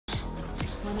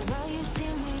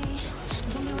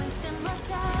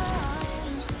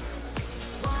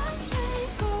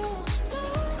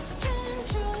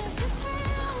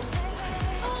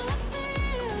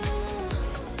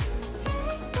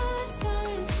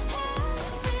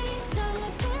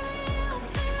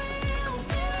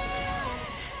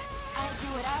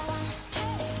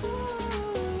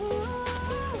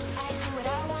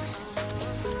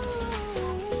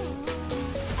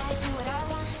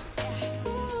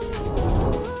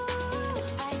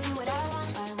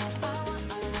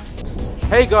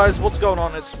Hey guys, what's going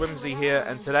on? It's Swimzyy here,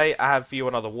 and today I have for you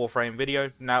another Warframe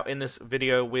video. Now, in this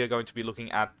video, we are going to be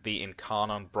looking at the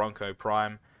Incarnon Bronco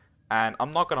Prime, and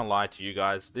I'm not going to lie to you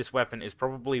guys, this weapon is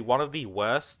probably one of the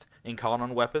worst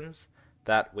Incarnon weapons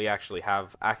that we actually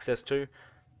have access to,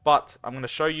 but I'm going to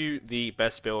show you the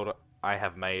best build I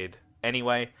have made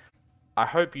anyway. I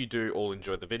hope you do all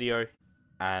enjoy the video,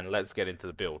 and let's get into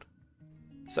the build.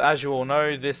 So as you all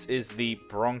know, this is the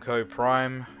Bronco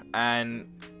Prime, and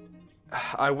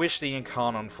I wish the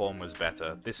Incarnon form was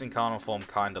better. This Incarnon form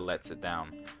kinda lets it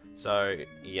down. So,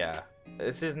 yeah.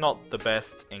 This is not the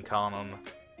best Incarnon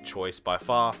choice by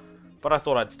far, but I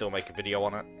thought I'd still make a video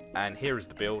on it. And here is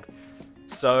the build.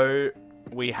 So,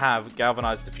 we have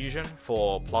Galvanized Diffusion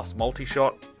for plus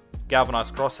multi-shot,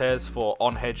 Galvanized Crosshairs for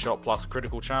on headshot plus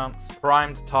critical chance,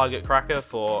 Primed Target Cracker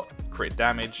for crit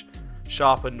damage,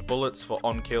 Sharpened Bullets for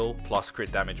on kill plus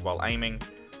crit damage while aiming,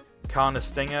 Carnage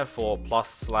Stinger for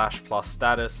plus/plus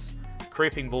status,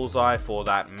 Creeping Bullseye for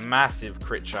that massive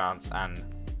crit chance and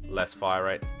less fire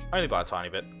rate, only by a tiny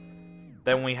bit.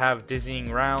 Then we have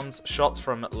Dizzying Rounds, shots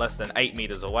from less than 8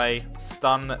 meters away,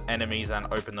 stun enemies and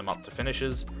open them up to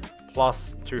finishes,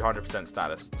 plus 200%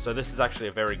 status. So this is actually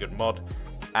a very good mod,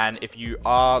 and if you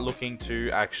are looking to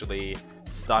actually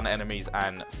stun enemies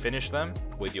and finish them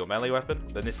with your melee weapon,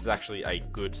 then this is actually a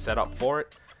good setup for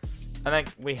it. And then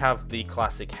we have the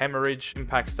classic Hemorrhage.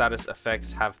 Impact status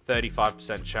effects have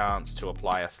 35% chance to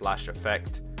apply a slash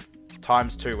effect,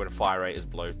 ×2 when fire rate is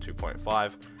below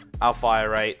 2.5. Our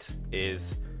fire rate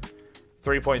is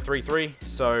 3.33,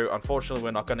 so unfortunately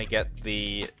we're not going to get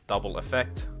the double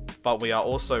effect. But we are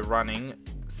also running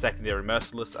Secondary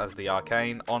Merciless as the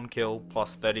Arcane, on kill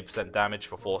plus 30% damage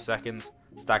for 4 seconds,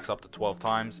 stacks up to 12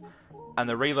 times. And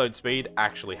the reload speed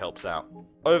actually helps out.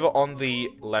 Over on the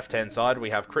left hand side we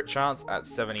have crit chance at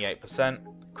 78%,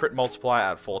 crit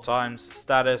multiplier at 4 times,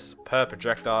 status per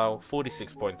projectile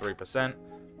 46.3%,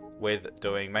 with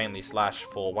doing mainly slash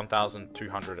for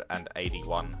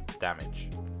 1281 damage.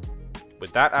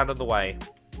 With that out of the way,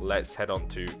 let's head on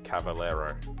to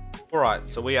Cavallero. Alright,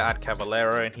 so we are at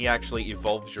Cavallero and he actually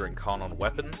evolves your Incarnon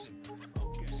weapons.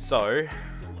 So,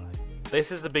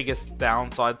 this is the biggest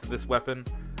downside to this weapon.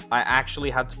 I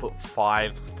actually had to put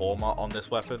 5 Former on this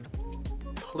weapon.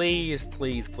 Please,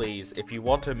 please, please, if you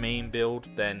want a meme build,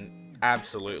 then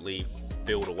absolutely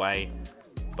build away.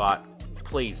 But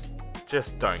please,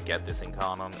 just don't get this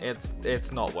Incarnon.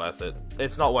 It's not worth it.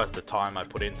 It's not worth the time I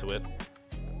put into it.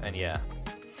 And yeah.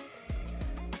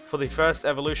 For the first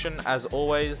evolution, as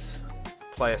always,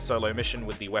 play a solo mission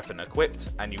with the weapon equipped,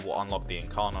 and you will unlock the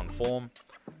Incarnon form.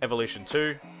 Evolution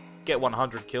 2, get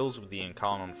 100 kills with the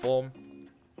Incarnon form.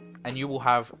 And you will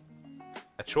have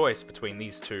a choice between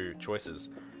these two choices.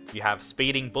 You have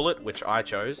Speeding Bullet, which I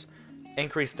chose,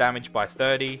 increased damage by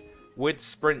 30, with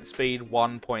sprint speed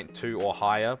 1.2 or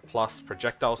higher, plus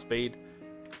projectile speed.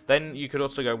 Then you could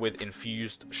also go with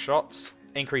Infused Shots,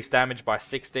 increased damage by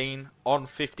 16, on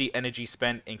 50 energy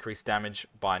spent, increased damage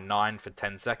by 9 for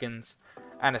 10 seconds,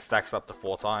 and it stacks up to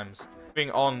 4 times.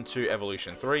 Moving on to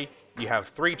Evolution 3, you have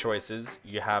 3 choices.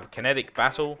 You have Kinetic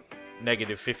Battle,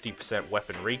 negative 50%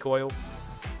 weapon recoil,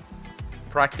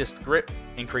 Practiced Grip,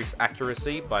 increase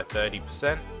accuracy by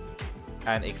 30%,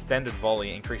 and Extended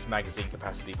Volley, increase magazine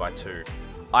capacity by 2.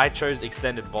 I chose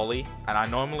Extended Volley, and I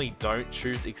normally don't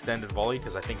choose Extended Volley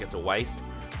because I think it's a waste,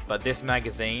 but this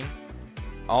magazine,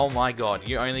 oh my god,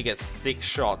 you only get 6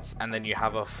 shots and then you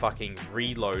have a fucking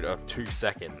reload of 2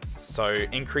 seconds. So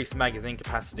increased magazine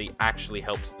capacity actually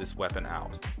helps this weapon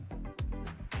out.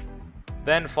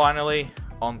 Then finally,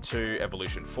 onto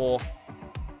Evolution 4,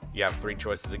 you have 3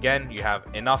 choices again. You have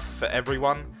Enough for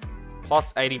Everyone,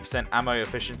 plus 80% ammo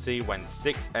efficiency when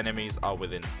 6 enemies are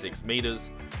within 6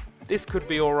 meters. This could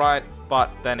be alright,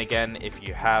 but then again, if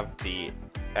you have the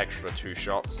extra 2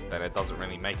 shots, then it doesn't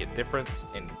really make a difference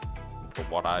from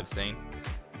what I've seen.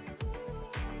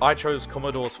 I chose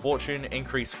Commodore's Fortune,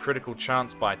 increase critical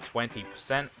chance by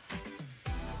 20%,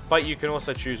 but you can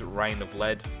also choose Rain of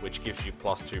Lead, which gives you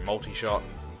plus 2 multi-shot.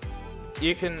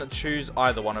 You can choose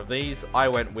either one of these. I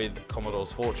went with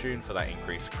Commodore's Fortune for that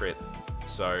increased crit,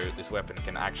 so this weapon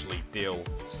can actually deal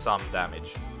some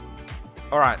damage.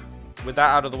 Alright, with that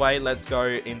out of the way, let's go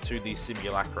into the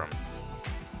Simulacrum.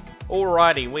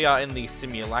 Alrighty, we are in the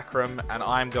Simulacrum, and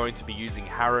I'm going to be using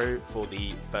Harrow for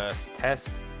the first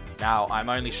test. Now, I'm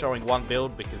only showing one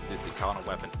build because this Incarnon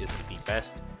weapon isn't the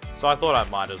best, so I thought I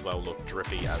might as well look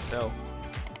drippy as hell.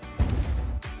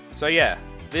 So yeah,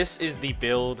 this is the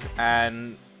build,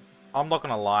 and I'm not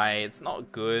gonna lie, it's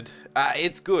not good.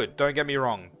 It's good, don't get me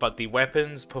wrong, but the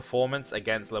weapon's performance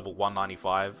against level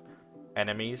 195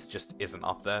 enemies just isn't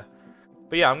up there.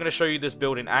 But yeah, I'm going to show you this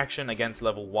build in action against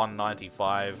level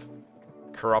 195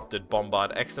 Corrupted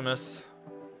Bombard Eximus.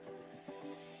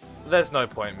 There's no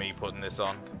point me putting this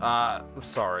on.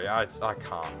 Sorry, I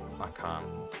can't.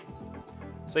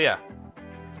 So yeah,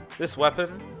 this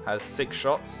weapon has 6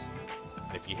 shots,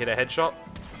 and if you hit a headshot,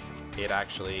 it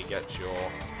actually gets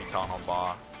your Incarnon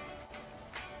bar.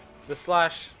 The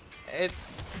slash,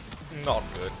 it's not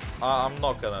good. I'm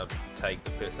not gonna take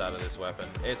the piss out of this weapon.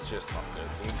 It's just not good.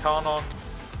 The Incarnon,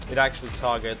 it actually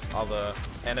targets other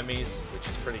enemies, which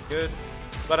is pretty good.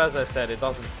 But as I said, it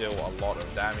doesn't deal a lot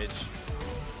of damage.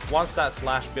 Once that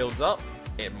slash builds up,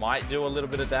 it might do a little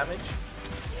bit of damage.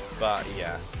 But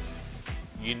yeah,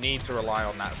 you need to rely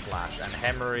on that slash. And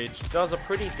Hemorrhage does a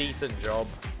pretty decent job.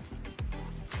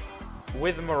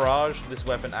 With Mirage, this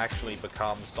weapon actually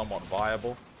becomes somewhat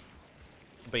viable.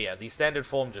 But yeah, the standard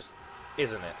form just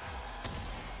isn't it.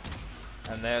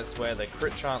 And that's where the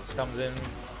crit chance comes in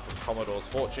from Commodore's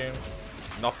Fortune.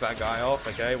 Knock that guy off,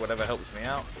 okay, whatever helps me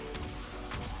out.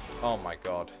 Oh my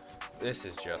god, this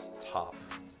is just tough.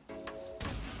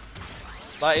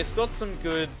 Like, it's got some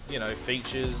good, you know,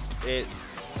 features. It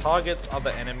targets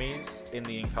other enemies in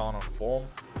the Incarnon form,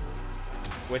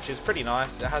 which is pretty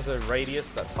nice. It has a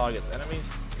radius that targets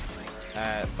enemies.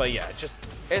 But yeah,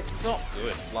 it's not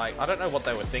good. Like, I don't know what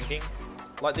they were thinking.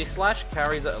 Like, the slash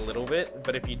carries it a little bit,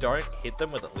 but if you don't hit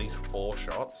them with at least 4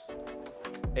 shots,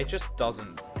 it just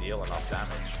doesn't deal enough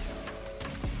damage.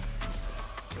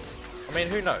 I mean,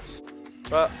 who knows?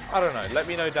 But, I don't know. Let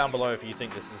me know down below if you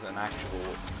think this is an actual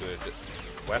good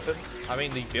weapon. I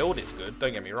mean, the build is good,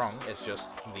 don't get me wrong. It's just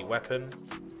the weapon.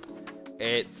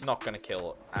 It's not going to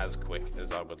kill as quick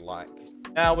as I would like.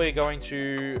 Now we're going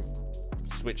to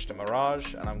switch to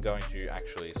Mirage, and I'm going to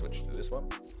actually switch to this one.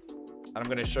 And I'm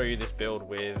going to show you this build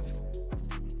with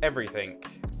everything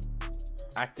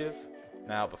active.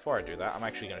 Now, before I do that, I'm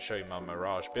actually going to show you my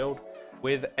Mirage build.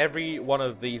 With every one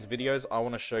of these videos, I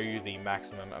want to show you the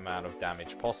maximum amount of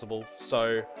damage possible.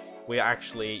 So, we're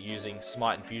actually using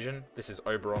Smite Infusion. This is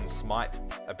Oberon's Smite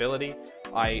ability.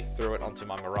 I threw it onto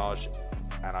my Mirage,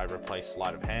 and I replaced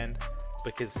Sleight of Hand,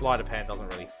 because Sleight of Hand doesn't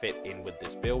really fit in with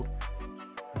this build.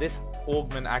 This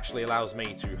augment actually allows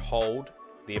me to hold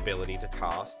the ability to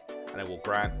cast, and it will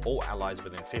grant all allies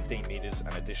within 15 meters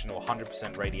an additional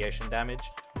 100% radiation damage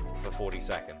for 40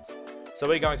 seconds. So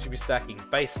we're going to be stacking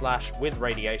base slash with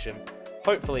radiation.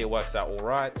 Hopefully it works out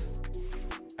alright.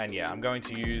 And yeah, I'm going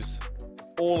to use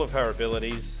all of her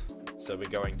abilities. So we're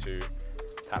going to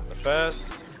tap the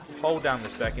first, hold down the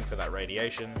second for that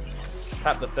radiation,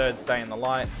 tap the third, stay in the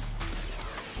light,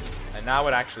 and now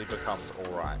it actually becomes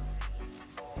alright.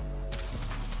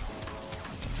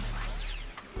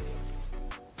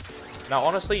 Now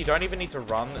honestly, you don't even need to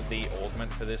run the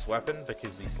augment for this weapon,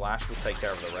 because the slash will take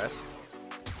care of the rest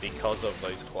because of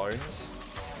those clones.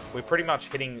 We're pretty much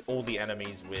hitting all the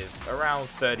enemies with around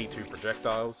 32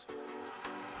 projectiles.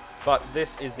 But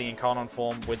this is the Incarnon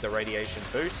form with the radiation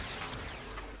boost.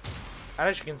 And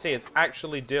as you can see, it's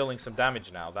actually dealing some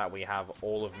damage now that we have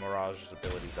all of Mirage's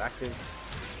abilities active.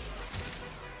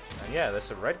 And yeah, there's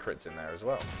some red crits in there as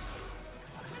well.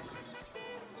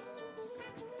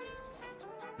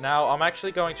 Now, I'm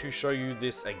actually going to show you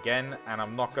this again, and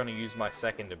I'm not going to use my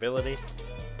second ability,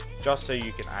 just so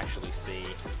you can actually see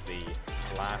the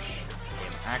slash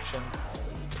in action.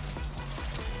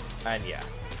 And yeah.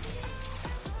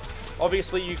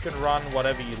 Obviously, you can run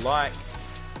whatever you like.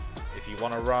 If you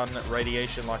want to run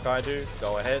radiation like I do,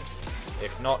 go ahead.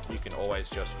 If not, you can always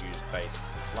just use base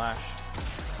slash.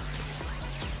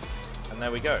 And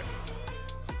there we go.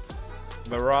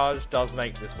 Mirage does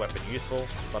make this weapon useful,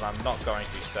 but I'm not going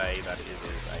to say that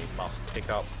it is a must pick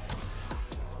up.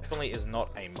 Definitely is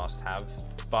not a must-have,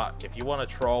 but if you want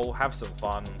to troll, have some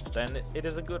fun, then it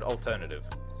is a good alternative.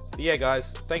 But yeah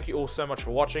guys, thank you all so much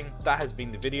for watching. That has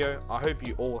been the video. I hope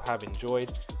you all have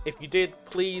enjoyed. If you did,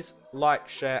 please like,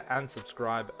 share and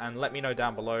subscribe, and let me know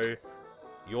down below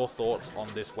your thoughts on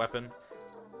this weapon.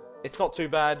 It's not too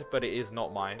bad, but it is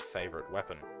not my favorite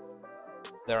weapon.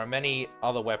 There are many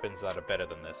other weapons that are better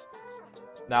than this.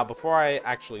 Now, before I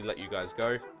actually let you guys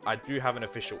go, I do have an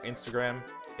official Instagram.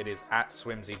 It is at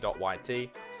swimzyy.yt,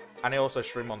 and I also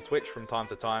stream on Twitch from time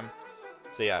to time.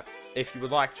 So yeah, if you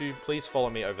would like to, please follow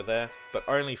me over there, but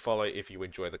only follow if you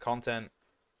enjoy the content.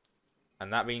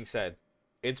 And that being said,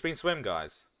 it's been Swim,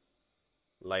 guys.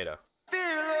 Later.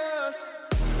 Fearless.